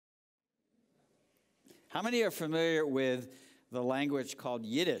How many are familiar with the language called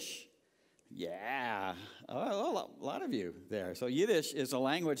Yiddish? Yeah, a lot of you there. So Yiddish is a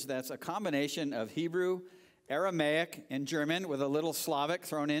language that's a combination of Hebrew, Aramaic, and German with a little Slavic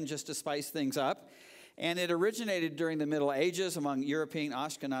thrown in just to spice things up. And it originated during the Middle Ages among European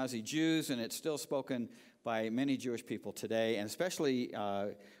Ashkenazi Jews, and it's still spoken by many Jewish people today, and especially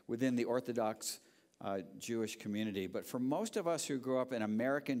within the Orthodox Jewish community. But for most of us who grew up in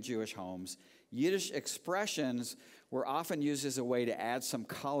American Jewish homes, Yiddish expressions were often used as a way to add some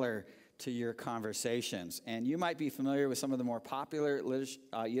color to your conversations. And you might be familiar with some of the more popular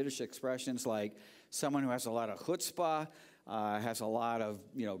Yiddish expressions, like someone who has a lot of chutzpah, has a lot of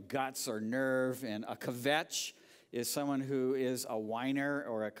guts or nerve, and a kvetch is someone who is a whiner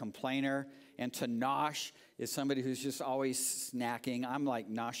or a complainer, and to nosh is somebody who's just always snacking. I'm like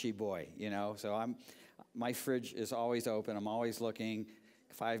noshy boy, so my fridge is always open. I'm always looking.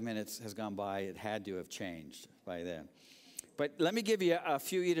 5 minutes has gone by. It had to have changed by then. But let me give you a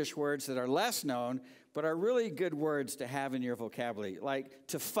few Yiddish words that are less known, but are really good words to have in your vocabulary, like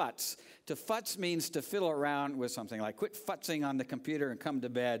to futz. To futz means to fiddle around with something, like quit futzing on the computer and come to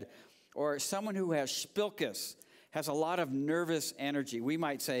bed. Or someone who has spilkus, has a lot of nervous energy. We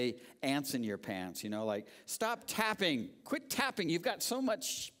might say ants in your pants, like stop tapping, quit tapping, you've got so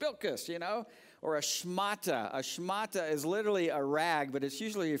much spilkus, Or a shmata. A shmata is literally a rag, but it's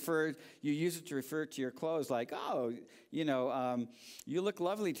usually you use it to refer to your clothes, like, you look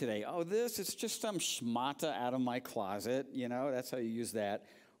lovely today. Oh, this is just some shmata out of my closet, that's how you use that.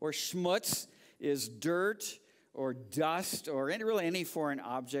 Or schmutz is dirt or dust or really any foreign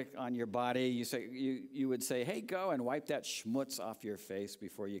object on your body. You would say, hey, go and wipe that schmutz off your face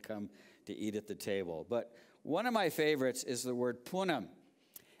before you come to eat at the table. But one of my favorites is the word punim.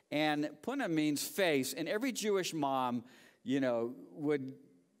 And punim means face. And every Jewish mom, when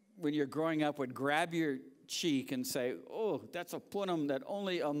you're growing up, would grab your cheek and say, oh, that's a punim that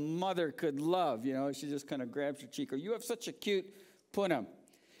only a mother could love. She just kind of grabs your cheek. Or you have such a cute punim.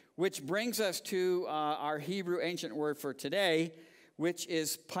 Which brings us to our Hebrew ancient word for today, which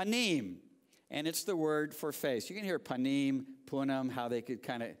is panim. And it's the word for face. You can hear panim, punim,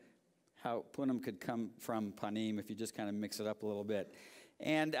 how punim could come from panim if you just kind of mix it up a little bit.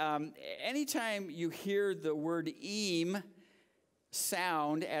 And anytime you hear the word im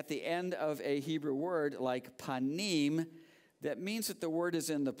sound at the end of a Hebrew word like panim, that means that the word is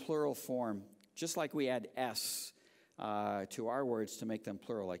in the plural form, just like we add s to our words to make them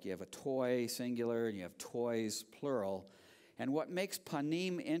plural. Like you have a toy, singular, and you have toys, plural. And what makes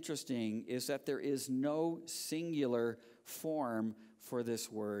panim interesting is that there is no singular form for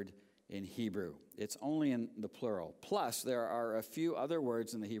this word in Hebrew. It's only in the plural. Plus, there are a few other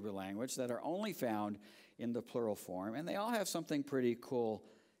words in the Hebrew language that are only found in the plural form, and they all have something pretty cool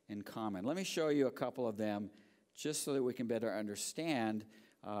in common. Let me show you a couple of them just so that we can better understand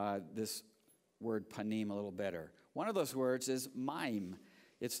this word panim a little better. One of those words is maim.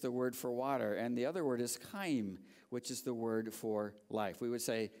 It's the word for water. And the other word is chaim, which is the word for life. We would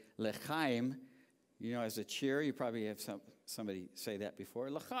say lechaim, as a cheer. You probably have somebody say that before.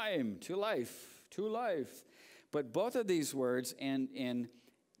 Lechaim, to life, to life. But both of these words end in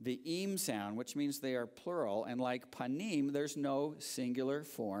the im sound, which means they are plural. And like panim, there's no singular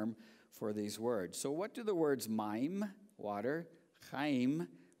form for these words. So what do the words maim, water, chaim,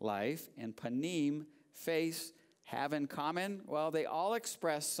 life, and panim, face, have in common? Well, they all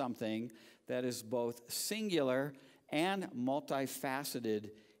express something that is both singular and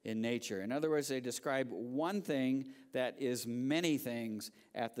multifaceted in nature. In other words, they describe one thing that is many things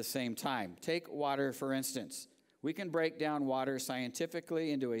at the same time. Take water, for instance. We can break down water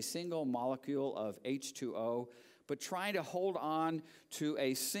scientifically into a single molecule of H2O, but trying to hold on to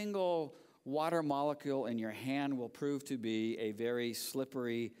a single water molecule in your hand will prove to be a very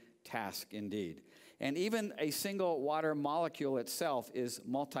slippery task indeed. And even a single water molecule itself is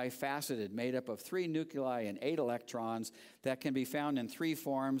multifaceted, made up of 3 nuclei and 8 electrons that can be found in 3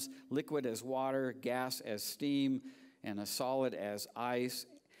 forms: liquid as water, gas as steam, and a solid as ice.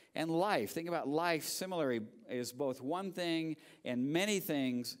 And life, think about life similarly, is both one thing and many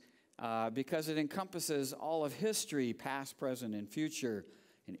things because it encompasses all of history, past, present, and future.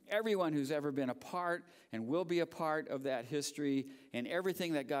 And everyone who's ever been a part and will be a part of that history, and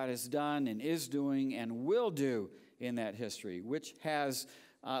everything that God has done and is doing and will do in that history, which has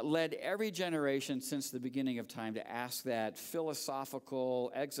led every generation since the beginning of time to ask that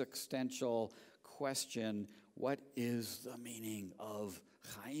philosophical, existential question: what is the meaning of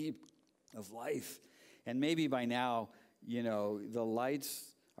chaim, of life? And maybe by now, the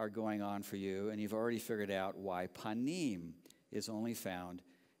lights are going on for you, and you've already figured out why panim is only found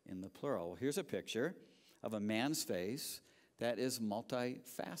in the plural. Well, here's a picture. of a man's face that is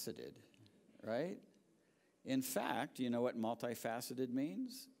multifaceted, right? In fact, you know what multifaceted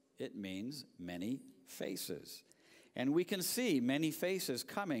means? It means many faces. And we can see many faces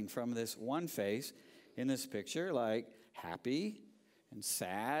coming from this one face in this picture, like happy and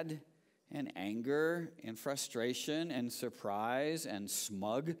sad and anger and frustration and surprise and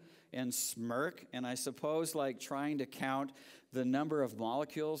smug and smirk. And I suppose like trying to count the number of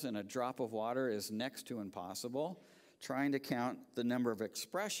molecules in a drop of water is next to impossible. Trying to count the number of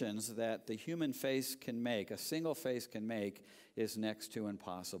expressions that the human face can make, a single face can make, is next to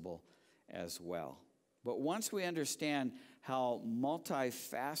impossible as well. But once we understand how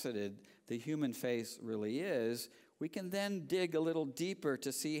multifaceted the human face really is, we can then dig a little deeper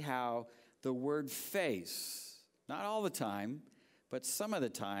to see how the word face, not all the time, but some of the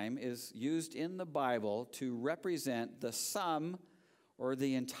time, is used in the Bible to represent the sum or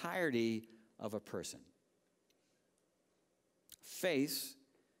the entirety of a person. Face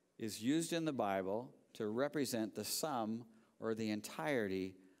is used in the Bible to represent the sum or the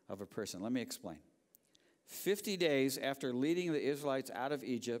entirety of a person. Let me explain. 50 days after leading the Israelites out of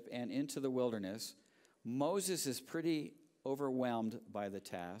Egypt and into the wilderness, Moses is pretty overwhelmed by the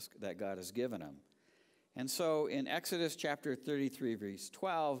task that God has given him. And so in Exodus chapter 33, verse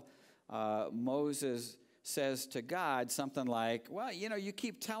 12, Moses says to God something like, well, you know, you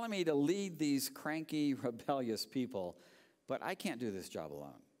keep telling me to lead these cranky, rebellious people, but I can't do this job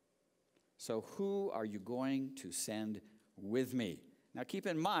alone. So who are you going to send with me? Now keep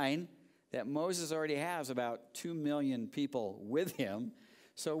in mind that Moses already has about 2 million people with him.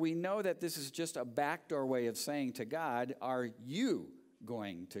 So we know that this is just a backdoor way of saying to God, are you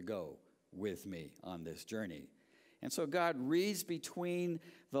going to go with me on this journey? And so God reads between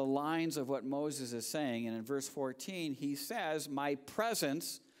the lines of what Moses is saying. And in verse 14, he says, my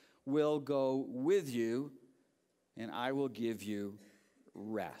presence will go with you, and I will give you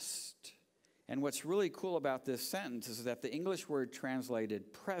rest. And what's really cool about this sentence is that the English word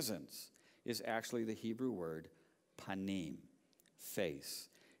translated presence is actually the Hebrew word Panim, face.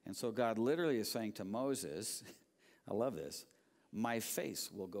 And so God literally is saying to Moses, I love this, my face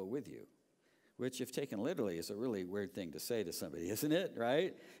will go with you. Which, if taken literally, is a really weird thing to say to somebody, isn't it,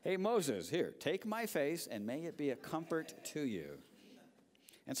 right? Hey, Moses, here, take my face, and may it be a comfort to you.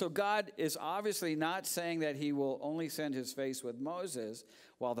 And so God is obviously not saying that he will only send his face with Moses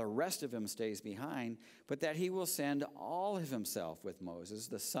while the rest of him stays behind, but that he will send all of himself with Moses,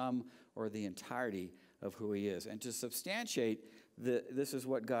 the sum or the entirety of who he is. And to substantiate this is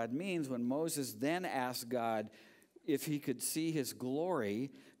what God means when Moses then asks God if he could see his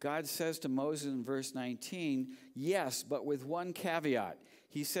glory. God says to Moses in verse 19, yes, but with one caveat.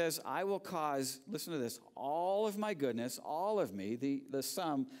 He says, I will cause, listen to this, all of my goodness, all of me, the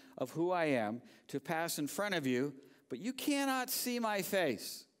sum of who I am, to pass in front of you, but you cannot see my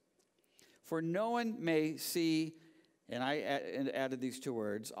face. For no one may see, and I added these two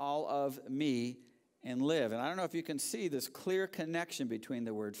words, all of me and live. And I don't know if you can see this clear connection between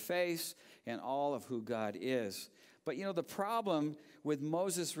the word face and all of who God is. But you know, the problem with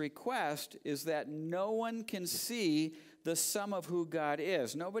Moses' request is that no one can see the sum of who God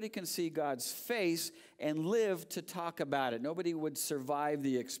is. Nobody can see God's face and live to talk about it. Nobody would survive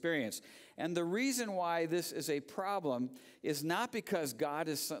the experience. And the reason why this is a problem is not because God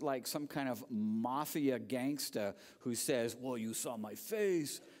is like some kind of mafia gangster who says, well, you saw my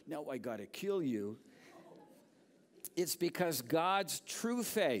face, now I got to kill you. It's because God's true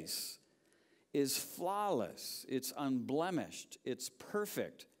face is flawless, it's unblemished, it's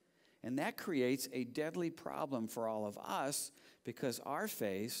perfect. And that creates a deadly problem for all of us because our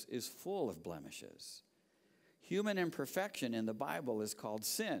face is full of blemishes. Human imperfection in the Bible is called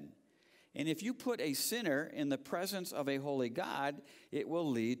sin. And if you put a sinner in the presence of a holy God, it will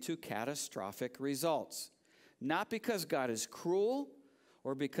lead to catastrophic results. Not because God is cruel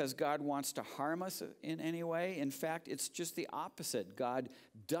or because God wants to harm us in any way. In fact, it's just the opposite. God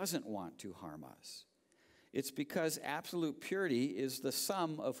doesn't want to harm us. It's because absolute purity is the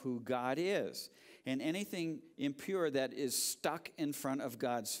sum of who God is. And anything impure that is stuck in front of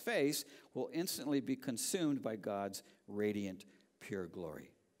God's face will instantly be consumed by God's radiant, pure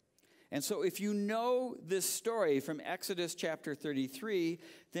glory. And so if you know this story from Exodus chapter 33,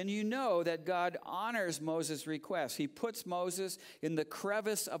 then you know that God honors Moses' request. He puts Moses in the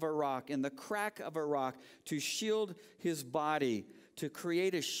crevice of a rock, in the crack of a rock, to shield his body, to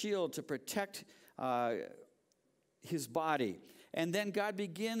create a shield to protect his body. And then God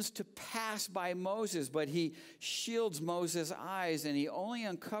begins to pass by Moses, but he shields Moses' eyes, and he only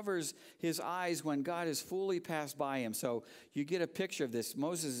uncovers his eyes when God has fully passed by him. So you get a picture of this.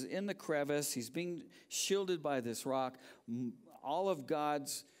 Moses is in the crevice. He's being shielded by this rock. All of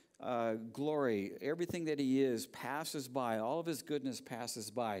God's glory, everything that he is, passes by. All of his goodness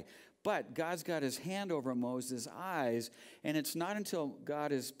passes by. But God's got his hand over Moses' eyes, and it's not until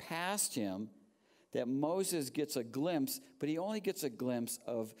God has passed him that Moses gets a glimpse, but he only gets a glimpse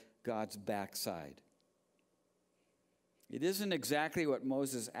of God's backside. It isn't exactly what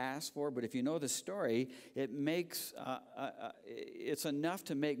Moses asked for, but if you know the story, it's enough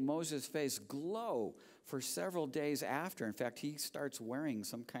to make Moses' face glow for several days after. In fact, he starts wearing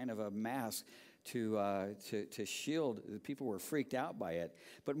some kind of a mask to shield. The people were freaked out by it.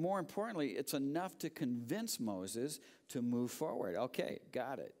 But more importantly, it's enough to convince Moses to move forward. Okay,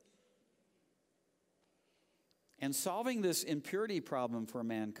 got it. And solving this impurity problem for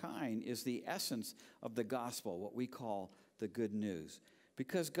mankind is the essence of the gospel, what we call the good news.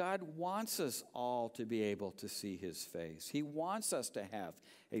 Because God wants us all to be able to see his face. He wants us to have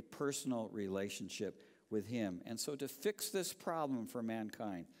a personal relationship with him. And so to fix this problem for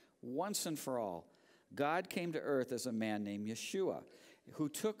mankind, once and for all, God came to earth as a man named Yeshua, who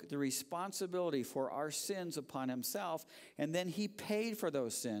took the responsibility for our sins upon himself, and then he paid for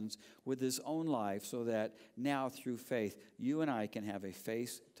those sins with his own life so that now through faith, you and I can have a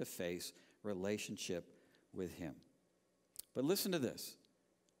face-to-face relationship with him. But listen to this.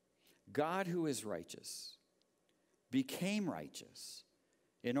 God, who is righteous, became righteous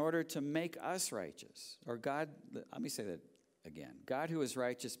in order to make us righteous. Or God, let me say that again. God, who is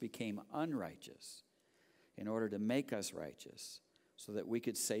righteous, became unrighteous in order to make us righteous, so that we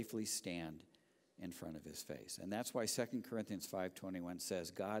could safely stand in front of his face. And that's why 2 Corinthians 5:21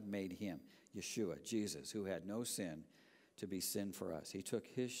 says, God made him, Yeshua, Jesus, who had no sin, to be sin for us. He took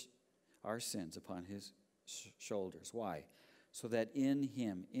our sins upon his shoulders. Why? So that in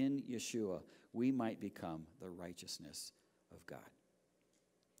him, in Yeshua, we might become the righteousness of God.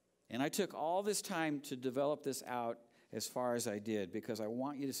 And I took all this time to develop this out as far as I did, because I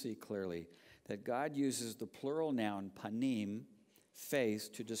want you to see clearly that God uses the plural noun, Panim, face,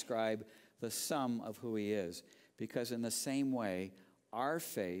 to describe the sum of who he is. Because in the same way, our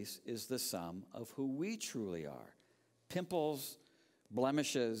face is the sum of who we truly are. Pimples,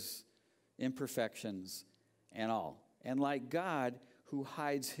 blemishes, imperfections, and all. And like God, who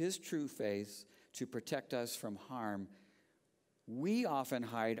hides his true face to protect us from harm, we often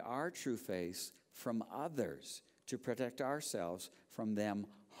hide our true face from others to protect ourselves from them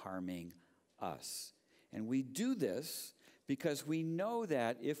harming us. And we do this because we know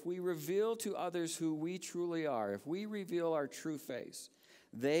that if we reveal to others who we truly are, if we reveal our true face,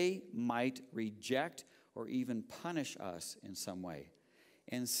 they might reject or even punish us in some way.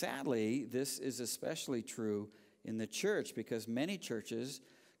 And sadly, this is especially true in the church, because many churches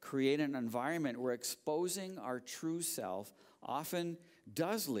create an environment where exposing our true self often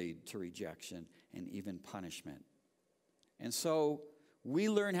does lead to rejection and even punishment. And so we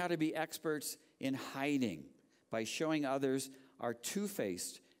learn how to be experts in hiding by showing others our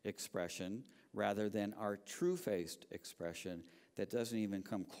two-faced expression rather than our true-faced expression that doesn't even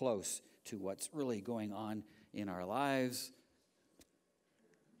come close to what's really going on in our lives.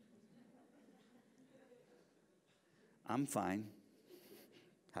 I'm fine.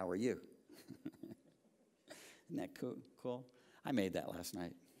 How are you? Isn't that cool? I made that last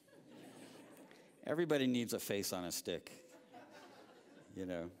night. Everybody needs a face on a stick, you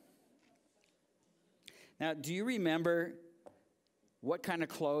know. Now, do you remember what kind of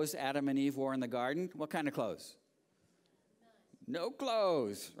clothes Adam and Eve wore in the garden? What kind of clothes? No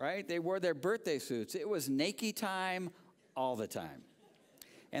clothes, right? They wore their birthday suits. It was naked time all the time.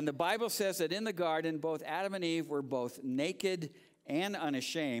 And the Bible says that in the garden, both Adam and Eve were both naked and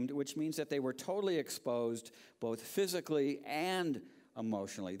unashamed, which means that they were totally exposed, both physically and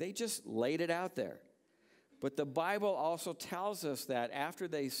emotionally. They just laid it out there. But the Bible also tells us that after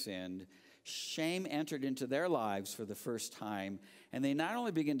they sinned, shame entered into their lives for the first time, and they not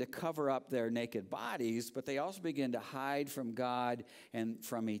only begin to cover up their naked bodies, but they also begin to hide from God and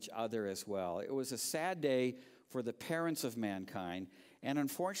from each other as well. It was a sad day for the parents of mankind, and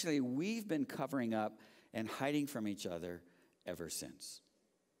unfortunately, we've been covering up and hiding from each other ever since.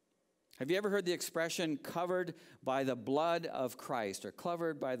 Have you ever heard the expression covered by the blood of Christ or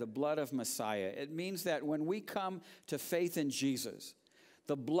covered by the blood of Messiah? It means that when we come to faith in Jesus,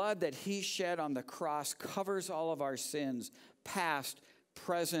 the blood that he shed on the cross covers all of our sins, past,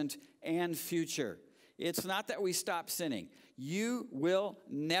 present, and future. It's not that we stop sinning. You will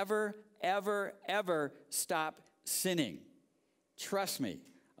never, ever, ever stop sinning. Trust me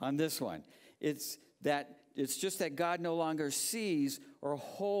on this one. It's just that God no longer sees or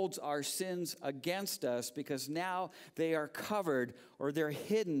holds our sins against us because now they are covered or they're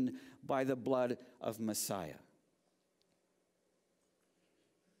hidden by the blood of Messiah.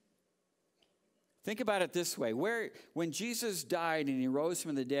 Think about it this way. When Jesus died and he rose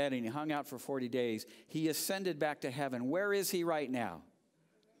from the dead and he hung out for 40 days, he ascended back to heaven. Where is he right now?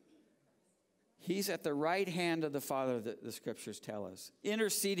 He's at the right hand of the Father, the scriptures tell us,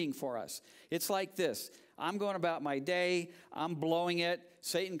 interceding for us. It's like this. I'm going about my day. I'm blowing it.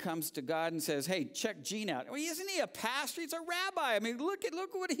 Satan comes to God and says, hey, check Gene out. Well, isn't he a pastor? He's a rabbi. I mean, look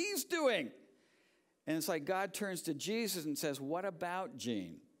what he's doing. And it's like God turns to Jesus and says, what about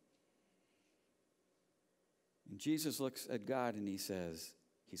Gene? And Jesus looks at God and he says,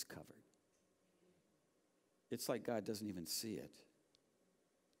 he's covered. It's like God doesn't even see it.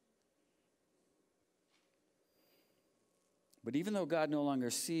 But even though God no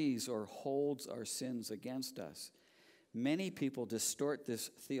longer sees or holds our sins against us, many people distort this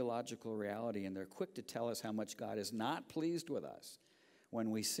theological reality, and they're quick to tell us how much God is not pleased with us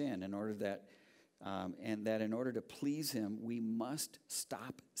when we sin, in order that in order to please him, we must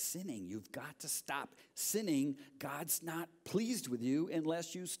stop sinning. You've got to stop sinning. God's not pleased with you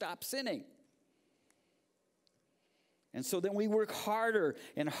unless you stop sinning. And so then we work harder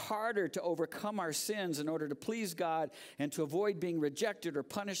and harder to overcome our sins in order to please God and to avoid being rejected or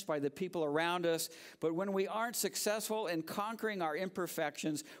punished by the people around us. But when we aren't successful in conquering our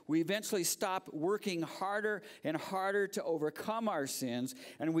imperfections, we eventually stop working harder and harder to overcome our sins,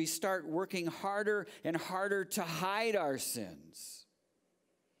 and we start working harder and harder to hide our sins.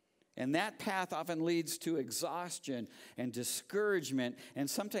 And that path often leads to exhaustion and discouragement and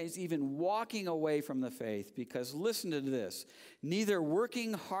sometimes even walking away from the faith, because listen to this, neither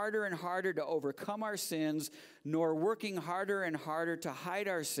working harder and harder to overcome our sins nor working harder and harder to hide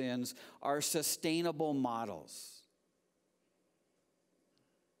our sins are sustainable models.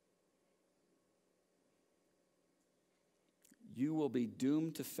 You will be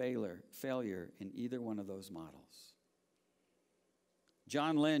doomed to failure in either one of those models.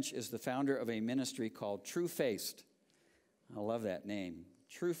 John Lynch is the founder of a ministry called True Faced. I love that name,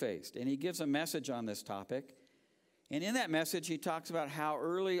 True Faced. And he gives a message on this topic. And in that message, he talks about how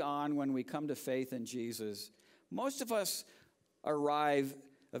early on when we come to faith in Jesus, most of us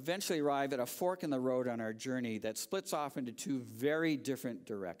eventually arrive at a fork in the road on our journey that splits off into two very different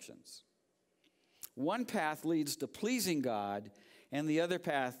directions. One path leads to pleasing God, and the other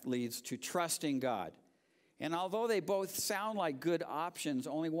path leads to trusting God. And although they both sound like good options,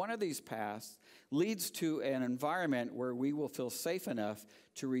 only one of these paths leads to an environment where we will feel safe enough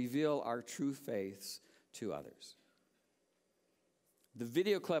to reveal our true faiths to others. The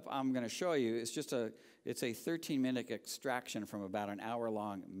video clip I'm going to show you is it's a 13-minute extraction from about an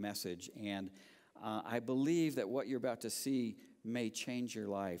hour-long message. And I believe that what you're about to see may change your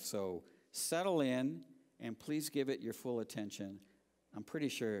life. So settle in and please give it your full attention. I'm pretty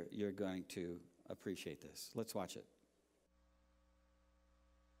sure you're going to appreciate this. Let's watch it.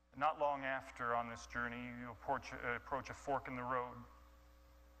 Not long after on this journey, you approach a fork in the road.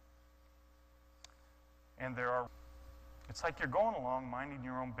 And it's like you're going along minding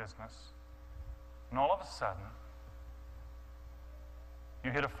your own business. And all of a sudden,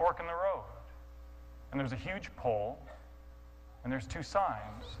 you hit a fork in the road. And there's a huge pole, and there's two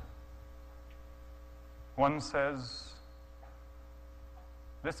signs. One says,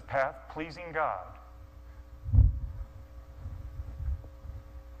 this path pleasing God.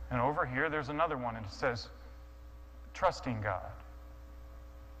 And over here, there's another one, and it says, trusting God.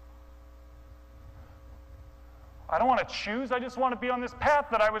 I don't want to choose. I just want to be on this path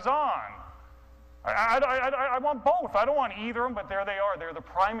that I was on. I want both. I don't want either of them, but there they are. They're the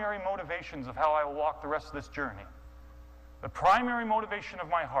primary motivations of how I will walk the rest of this journey. The primary motivation of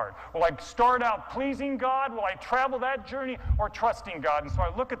my heart. Will I start out pleasing God? Will I travel that journey, or trusting God? And so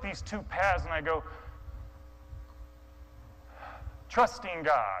I look at these two paths and I go, trusting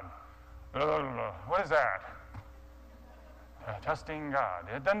God. What is that? Trusting God.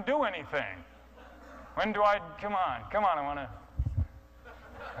 It doesn't do anything. When do I, come on, I want to.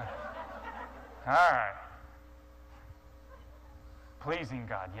 All right. Pleasing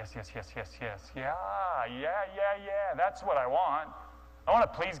God, yes. Yeah, that's what I want. I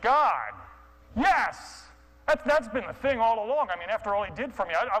want to please God. Yes! That's been the thing all along. I mean, after all he did for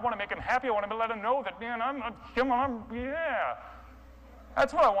me, I want to make him happy. I want to let him know that, man, yeah.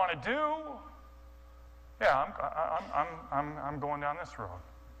 That's what I want to do. Yeah, I'm going down this road.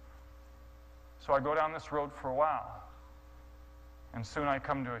 So I go down this road for a while. And soon I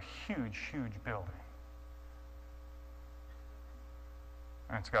come to a huge building.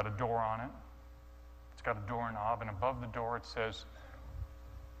 And it's got a door on it. It's got a doorknob, and above the door it says,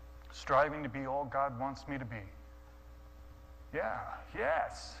 striving to be all God wants me to be. Yeah,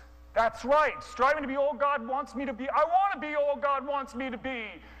 yes, that's right. Striving to be all God wants me to be. I want to be all God wants me to be.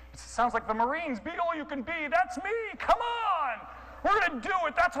 It sounds like the Marines. Be all you can be. That's me. Come on. We're going to do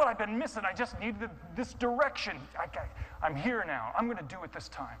it. That's what I've been missing. I just needed this direction. I'm here now. I'm going to do it this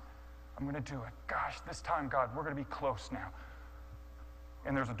time. I'm going to do it. Gosh, this time, God, we're going to be close now.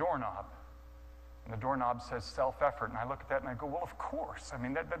 And there's a doorknob. And the doorknob says self-effort. And I look at that and I go, well, of course. I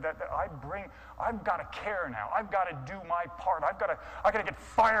mean, I've got to care now. I've got to do my part. I've got to get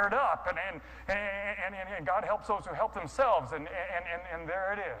fired up. And God helps those who help themselves. And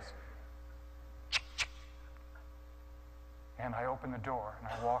there it is. And I open the door and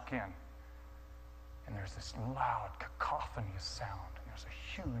I walk in. And there's this loud, cacophonous sound. And there's a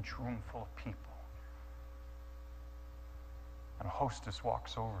huge room full of people. And a hostess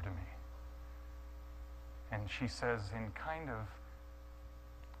walks over to me. And she says in kind of,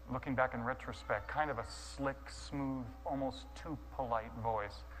 looking back in retrospect, kind of a slick, smooth, almost too polite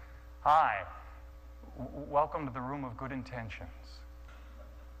voice, hi, welcome to the room of good intentions.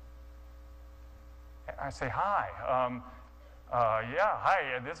 I say, hi, yeah,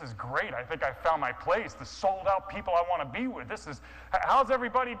 hi, this is great. I think I found my place, the sold out people I want to be with. How's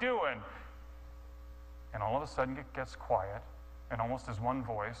everybody doing? And all of a sudden it gets quiet, and almost as one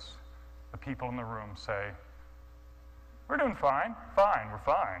voice, the people in the room say, we're doing fine, we're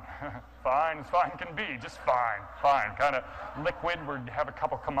fine. Fine as fine can be, just fine. Kind of liquid, we have a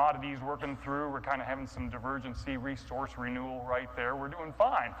couple commodities working through, we're kind of having some divergency, resource renewal right there. We're doing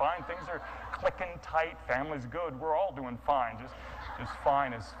fine, things are clicking tight, family's good, we're all doing fine, just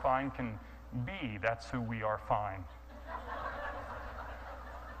fine as fine can be. That's who we are, fine.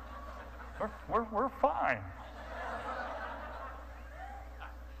 We're fine.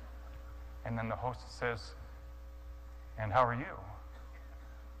 And then the host says, and how are you?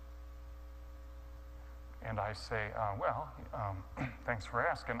 And I say, thanks for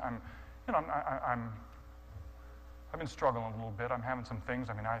asking. I've been struggling a little bit. I'm having some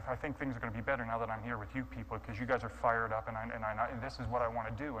things. I mean, I think things are going to be better now that I'm here with you people, because you guys are fired up, and this is what I want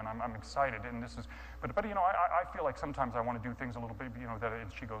to do, and I'm excited. And this is, but I feel like sometimes I want to do things a little bit,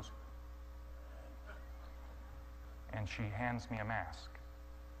 and she goes, and she hands me a mask.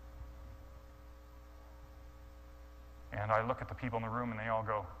 And I look at the people in the room, and they all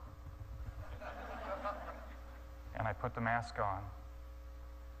go. And I put the mask on,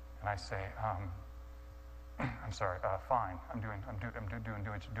 and I say, I'm sorry, fine. I'm doing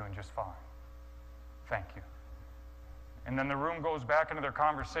just fine. Thank you. And then the room goes back into their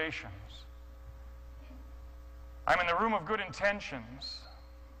conversations. I'm in the room of good intentions.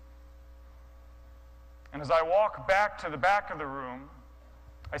 And as I walk back to the back of the room,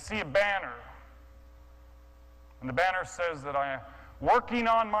 I see a banner. And the banner says that I am working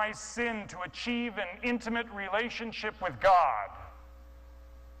on my sin to achieve an intimate relationship with God.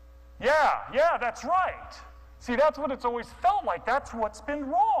 Yeah, that's right. See, that's what it's always felt like. That's what's been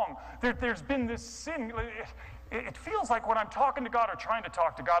wrong. There's been this sin. It feels like when I'm talking to God or trying to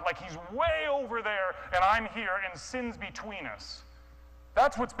talk to God, like he's way over there and I'm here and sin's between us.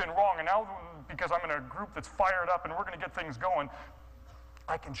 That's what's been wrong. And now, because I'm in a group that's fired up and we're going to get things going,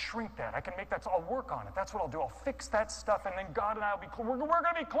 I can shrink that. I can make that. I'll work on it. That's what I'll do. I'll fix that stuff, and then God and I will be we're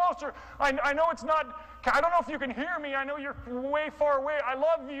going to be closer. I know it's not. I don't know if you can hear me. I know you're way far away. I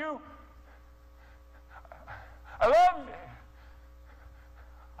love you. I love you.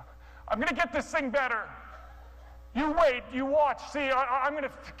 I'm going to get this thing better. You wait. You watch. See, I'm going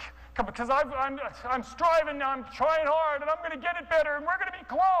to, because I'm striving now. I'm trying hard, and I'm going to get it better, and we're going to be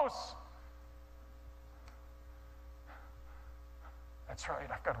close. That's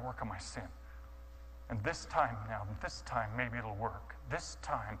right, I've got to work on my sin. And this time maybe it'll work. This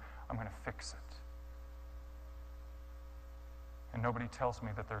time I'm going to fix it. And nobody tells me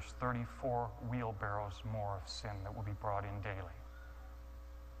that there's 34 wheelbarrows more of sin that will be brought in daily.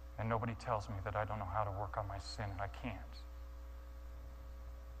 And nobody tells me that I don't know how to work on my sin, and I can't.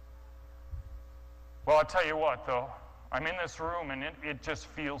 Well, I'll tell you what, though. I'm in this room, and it just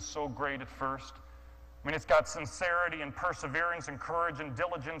feels so great at first. I mean, it's got sincerity and perseverance and courage and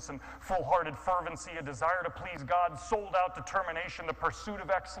diligence and full-hearted fervency, a desire to please God, sold-out determination, the pursuit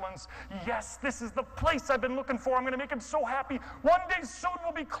of excellence. Yes, this is the place I've been looking for. I'm going to make him so happy. One day soon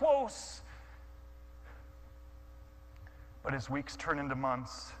we'll be close. But as weeks turn into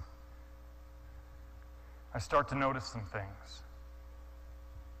months, I start to notice some things.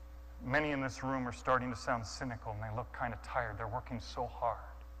 Many in this room are starting to sound cynical, and they look kind of tired. They're working so hard.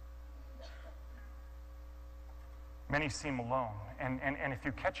 Many seem alone. And if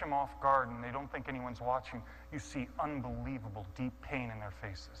you catch them off guard and they don't think anyone's watching, you see unbelievable deep pain in their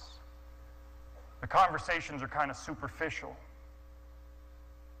faces. The conversations are kind of superficial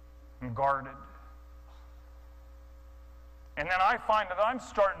and guarded. And then I find that I'm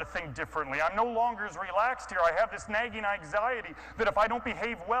starting to think differently. I'm no longer as relaxed here. I have this nagging anxiety that if I don't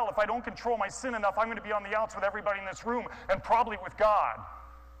behave well, if I don't control my sin enough, I'm going to be on the outs with everybody in this room and probably with God.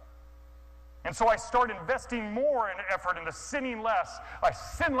 And so I start investing more in effort into sinning less. I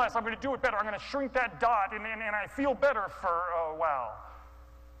sin less. I'm going to do it better. I'm going to shrink that dot, and I feel better for a while.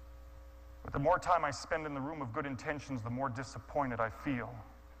 But the more time I spend in the room of good intentions, the more disappointed I feel.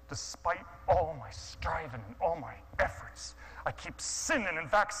 Despite all my striving and all my efforts, I keep sinning. In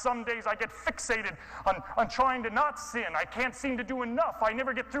fact, some days I get fixated on trying to not sin. I can't seem to do enough. I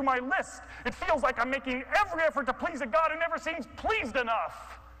never get through my list. It feels like I'm making every effort to please a God who never seems pleased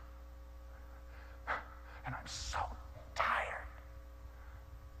enough. And I'm so tired.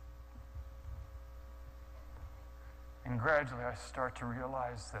 And gradually I start to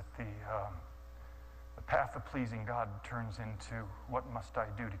realize that the path of pleasing God turns into, what must I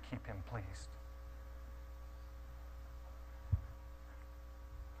do to keep him pleased?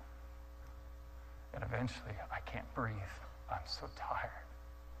 And eventually I can't breathe. I'm so tired.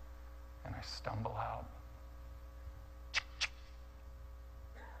 And I stumble out.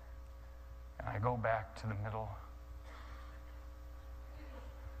 And I go back to the middle,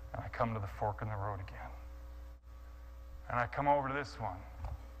 and I come to the fork in the road again. And I come over to this one,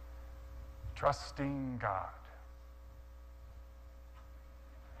 trusting God.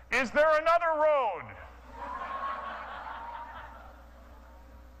 Is there another road?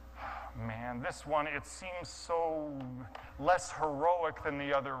 Man, this one, it seems so less heroic than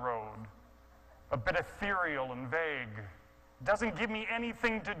the other road, a bit ethereal and vague. Doesn't give me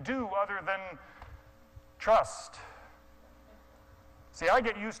anything to do other than trust. See, I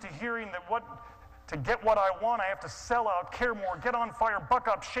get used to hearing that to get what I want, I have to sell out, care more, get on fire, buck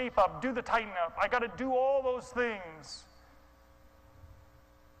up, shape up, do the tighten up. I got to do all those things.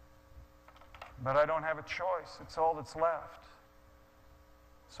 But I don't have a choice. It's all that's left.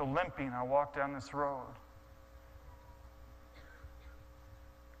 So limping, I walk down this road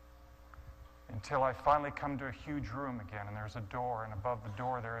until I finally come to a huge room again, and there's a door, and above the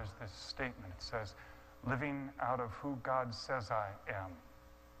door there is this statement. It says, living out of who God says I am.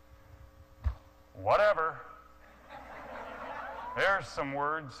 Whatever. There's some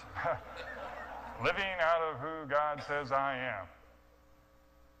words. Living out of who God says I am.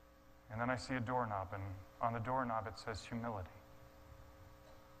 And then I see a doorknob, and on the doorknob it says humility.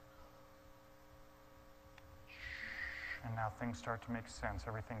 And now things start to make sense.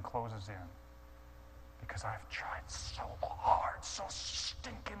 Everything closes in. Because I've tried so hard, so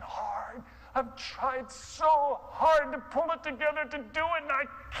stinking hard. I've tried so hard to pull it together to do it, and I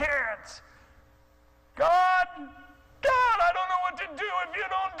can't. God, I don't know what to do. If you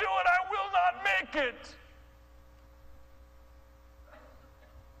don't do it, I will not make it.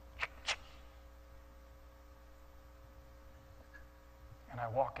 And I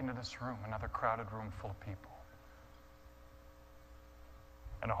walk into this room, another crowded room full of people.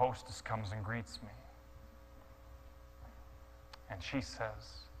 And a hostess comes and greets me. And she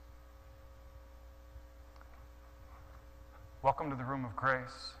says, welcome to the room of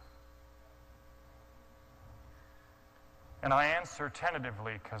grace. And I answer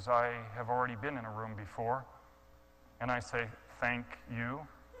tentatively because I have already been in a room before. And I say, thank you.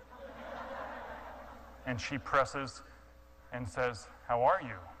 And she presses and says, how are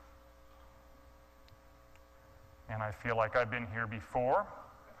you? And I feel like I've been here before.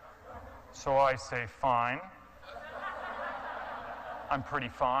 So I say, fine. I'm pretty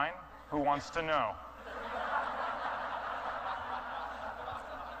fine. Who wants to know?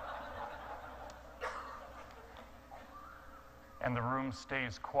 And the room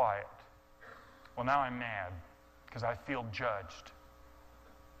stays quiet. Well, now I'm mad because I feel judged.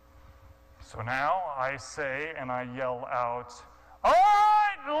 So now I say and I yell out, all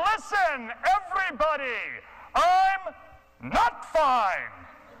right, listen, everybody, I'm not fine.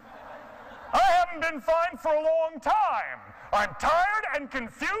 I haven't been fine for a long time. I'm tired and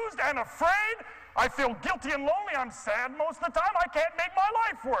confused and afraid. I feel guilty and lonely. I'm sad most of the time. I can't make my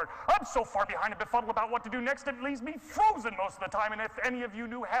life work. I'm so far behind and befuddled about what to do next, it leaves me frozen most of the time. And if any of you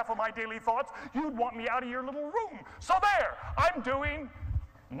knew half of my daily thoughts, you'd want me out of your little room. So there, I'm doing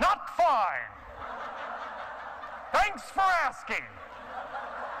not fine. Thanks for asking.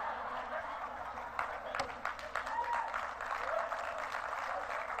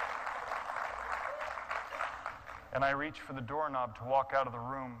 And I reach for the doorknob to walk out of the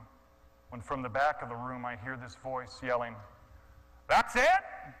room, when from the back of the room I hear this voice yelling, "That's it?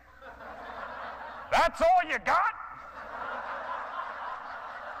 That's all you got?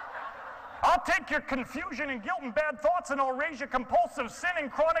 I'll take your confusion and guilt and bad thoughts and I'll raise your compulsive sin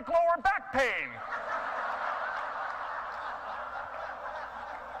and chronic lower back pain.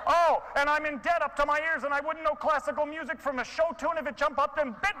 Oh, and I'm in debt up to my ears and I wouldn't know classical music from a show tune if it jumped up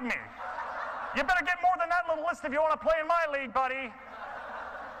and bit me. You better get more than that little list if you want to play in my league, buddy."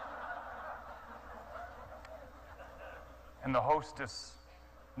 And the hostess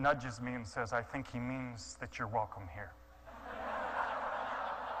nudges me and says, "I think he means that you're welcome here."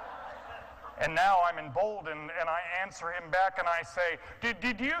 And now I'm emboldened and I answer him back and I say,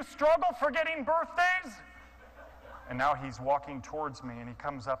 Did you struggle forgetting birthdays?" And now he's walking towards me and he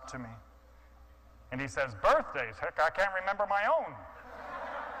comes up to me and he says, "Birthdays? Heck, I can't remember my own."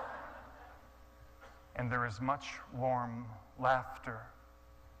 And there is much warm laughter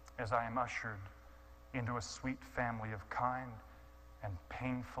as I am ushered into a sweet family of kind and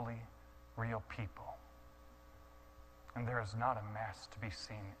painfully real people. And there is not a mass to be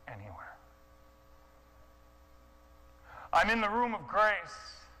seen anywhere. I'm in the room of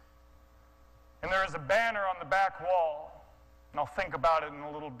grace, and there is a banner on the back wall. And I'll think about it in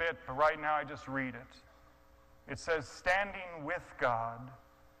a little bit, but right now I just read it. It says, "Standing with God,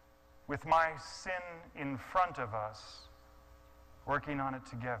 with my sin in front of us, working on it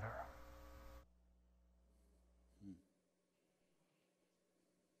together."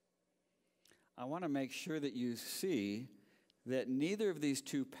 I want to make sure that you see that neither of these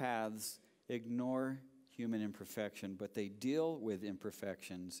two paths ignore human imperfection, but they deal with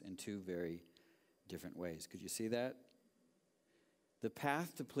imperfections in two very different ways. Could you see that? The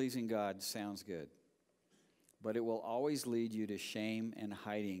path to pleasing God sounds good, but it will always lead you to shame and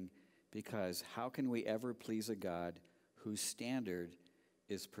hiding, because how can we ever please a God whose standard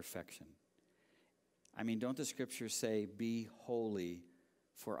is perfection? I mean, don't the scriptures say, "Be holy,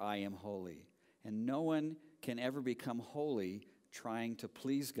 for I am holy"? And no one can ever become holy trying to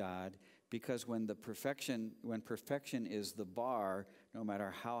please God, because when perfection is the bar, no matter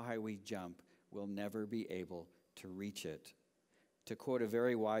how high we jump, we'll never be able to reach it. To quote a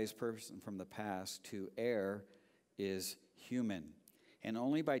very wise person from the past, to err is human. And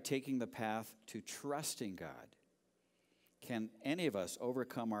only by taking the path to trusting God can any of us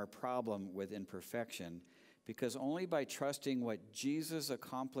overcome our problem with imperfection, because only by trusting what Jesus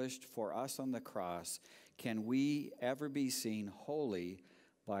accomplished for us on the cross can we ever be seen holy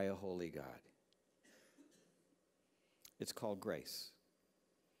by a holy God. It's called grace.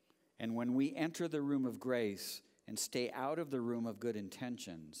 And when we enter the room of grace and stay out of the room of good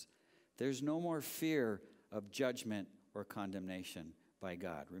intentions, there's no more fear of judgment or condemnation by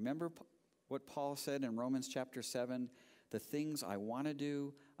God. Remember what Paul said in Romans chapter 7? The things I want to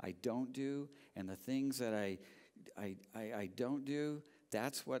do, I don't do, and the things that I don't do,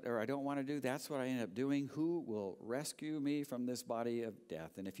 I don't want to do, that's what I end up doing. Who will rescue me from this body of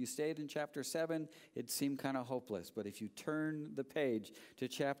death? And if you stayed in chapter 7, it seemed kind of hopeless. But if you turn the page to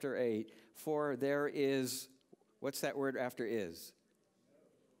chapter 8, for there is, what's that word after is?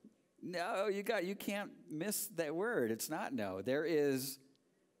 No, you can't miss that word. It's not no. There is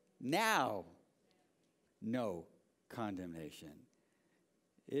now no condemnation.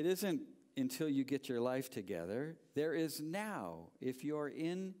 It isn't until you get your life together. There is now. If you're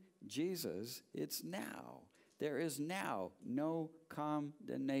in Jesus, it's now. There is now no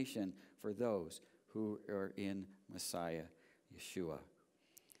condemnation for those who are in Messiah, Yeshua.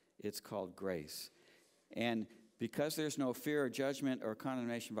 It's called grace. And because there's no fear of judgment or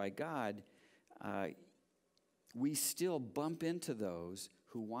condemnation by God, we still bump into those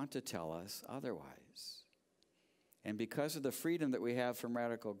who want to tell us otherwise. And because of the freedom that we have from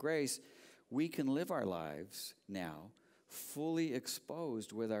radical grace, we can live our lives now fully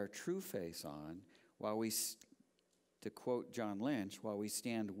exposed with our true face on, while we, to quote John Lynch, while we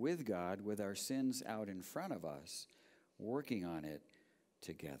stand with God with our sins out in front of us, working on it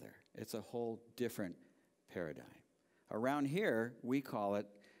together. It's a whole different paradigm. Around here, we call it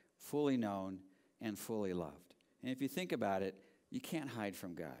fully known and fully loved. And if you think about it, you can't hide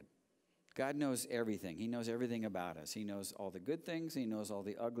from God. God knows everything. He knows everything about us. He knows all the good things. He knows all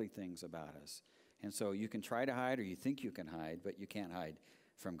the ugly things about us. And so you can try to hide, or you think you can hide, but you can't hide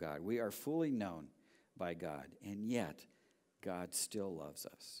from God. We are fully known by God, and yet God still loves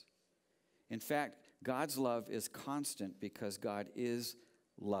us. In fact, God's love is constant because God is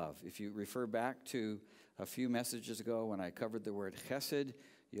love. If you refer back to a few messages ago when I covered the word chesed,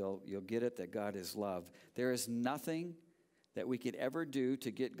 you'll get it, that God is love. There is nothing that we could ever do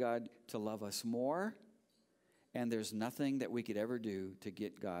to get God to love us more, And there's nothing that we could ever do to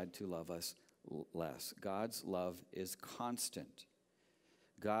get God to love us less. God's love is constant.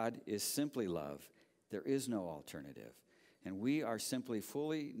 God is simply love. There is no alternative. And we are simply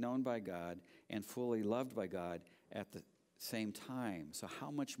fully known by God and fully loved by God at the same time. So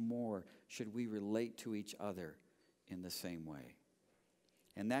how much more should we relate to each other in the same way?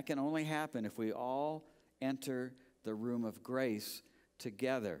 And that can only happen if we all enter the room of grace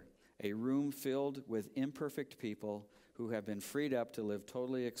together, a room filled with imperfect people who have been freed up to live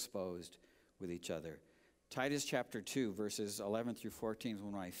totally exposed with each other. Titus chapter 2, verses 11 through 14 is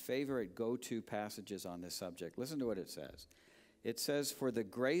one of my favorite go-to passages on this subject. Listen to what it says. It says, for the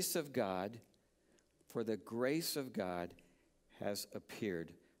grace of God has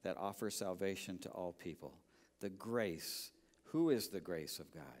appeared that offers salvation to all people. The grace. Who is the grace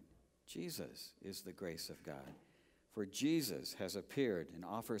of God? Jesus is the grace of God. For Jesus has appeared and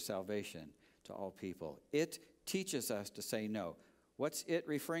offers salvation to all people. It teaches us to say no. What's it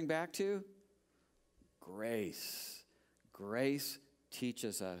referring back to? Grace. Grace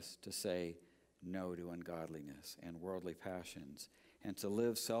teaches us to say no to ungodliness and worldly passions and to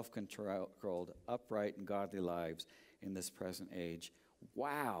live self-controlled, upright, and godly lives in this present age.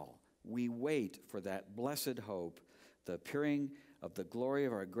 Wow! We wait for that blessed hope, the appearing of the glory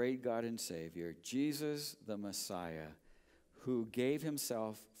of our great God and Savior, Jesus the Messiah, who gave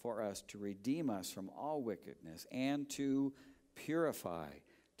himself for us to redeem us from all wickedness and to purify,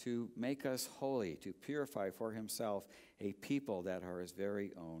 to make us holy, to purify for himself a people that are his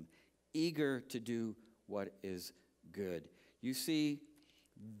very own, eager to do what is good. You see,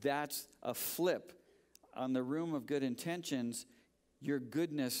 that's a flip. On the room of good intentions, your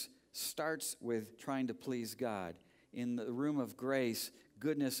goodness starts with trying to please God. In the room of grace,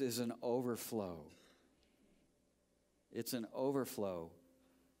 goodness is an overflow. It's an overflow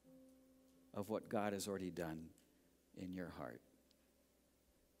of what God has already done in your heart.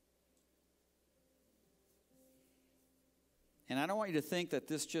 And I don't want you to think that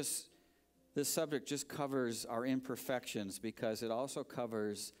this subject just covers our imperfections, because it also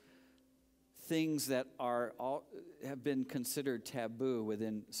covers things that have been considered taboo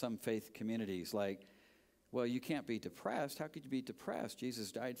within some faith communities, like, well, you can't be depressed. How could you be depressed?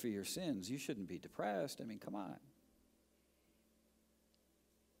 Jesus died for your sins. You shouldn't be depressed. I mean, come on.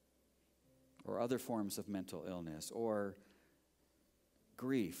 Or other forms of mental illness, or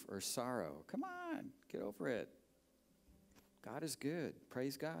grief or sorrow. Come on, get over it. God is good.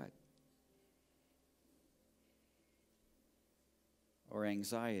 Praise God. Or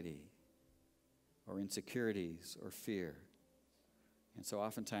anxiety, or insecurities, or fear. And so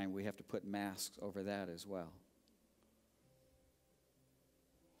oftentimes we have to put masks over that as well.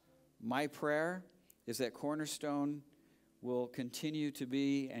 My prayer is that Cornerstone will continue to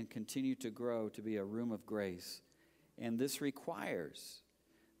be and continue to grow to be a room of grace. And this requires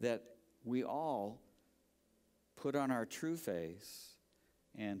that we all put on our true face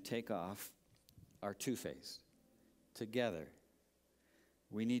and take off our two-face together.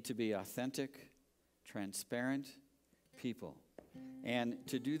 We need to be authentic, transparent people. And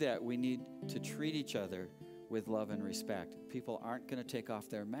to do that, we need to treat each other with love and respect. People aren't going to take off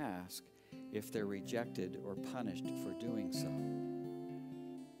their mask if they're rejected or punished for doing so.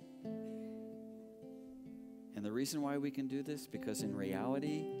 And the reason why we can do this, because in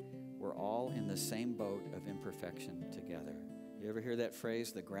reality, we're all in the same boat of imperfection together. You ever hear that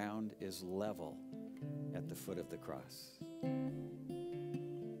phrase, the ground is level at the foot of the cross?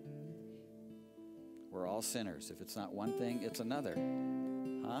 We're all sinners. If it's not one thing, it's another.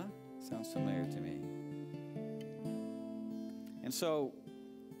 Huh? Sounds familiar to me. And so,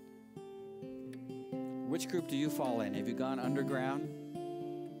 which group do you fall in? Have you gone underground?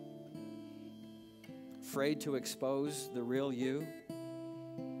 Afraid to expose the real you?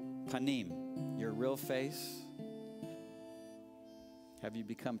 Panim, your real face? Have you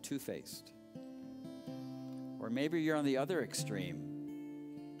become two-faced? Or maybe you're on the other extreme.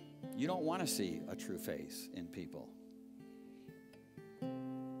 You don't want to see a true face in people.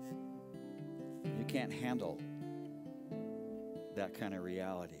 You can't handle that kind of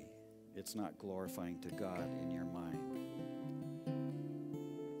reality. It's not glorifying to God in your mind.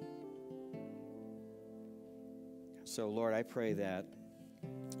 So, Lord, I pray that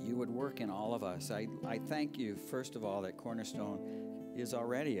you would work in all of us. I thank you, first of all, that Cornerstone is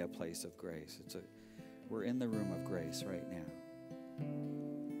already a place of grace. We're in the room of grace right now.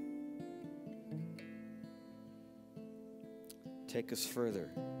 Take us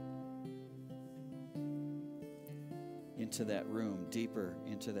further into that room, deeper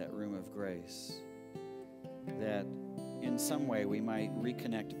into that room of grace, that in some way we might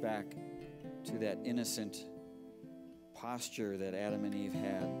reconnect back to that innocent posture that Adam and Eve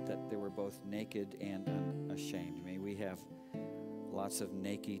had, that they were both naked and unashamed. May we have lots of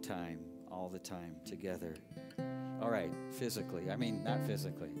naked time all the time together. All right, physically. I mean, not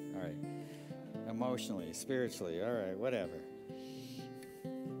physically. All right. Emotionally, spiritually. All right, whatever.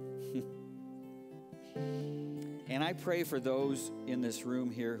 And I pray for those in this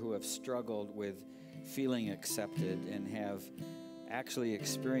room here who have struggled with feeling accepted and have actually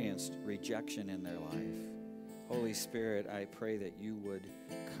experienced rejection in their life. Holy Spirit, I pray that you would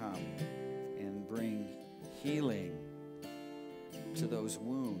come and bring healing to those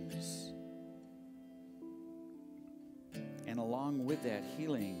wounds. And along with that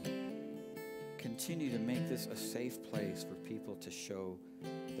healing, continue to make this a safe place for people to show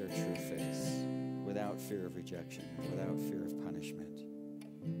their true face without fear of rejection, without fear of punishment.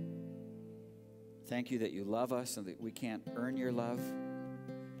 Thank you that you love us and that we can't earn your love.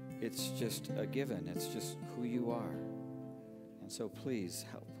 It's just a given. It's just who you are. And so please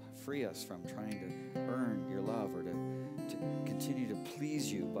help free us from trying to earn your love or to continue to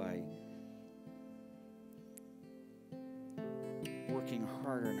please you by working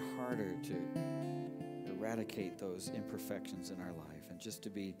harder and harder to eradicate those imperfections in our life, and just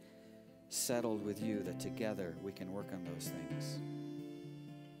to be settled with you that together we can work on those things.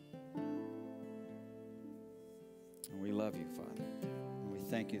 And we love you, Father. And we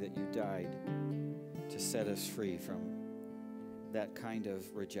thank you that you died to set us free from that kind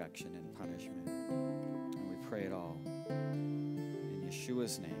of rejection and punishment. And we pray it all in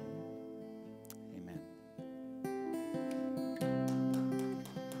Yeshua's name.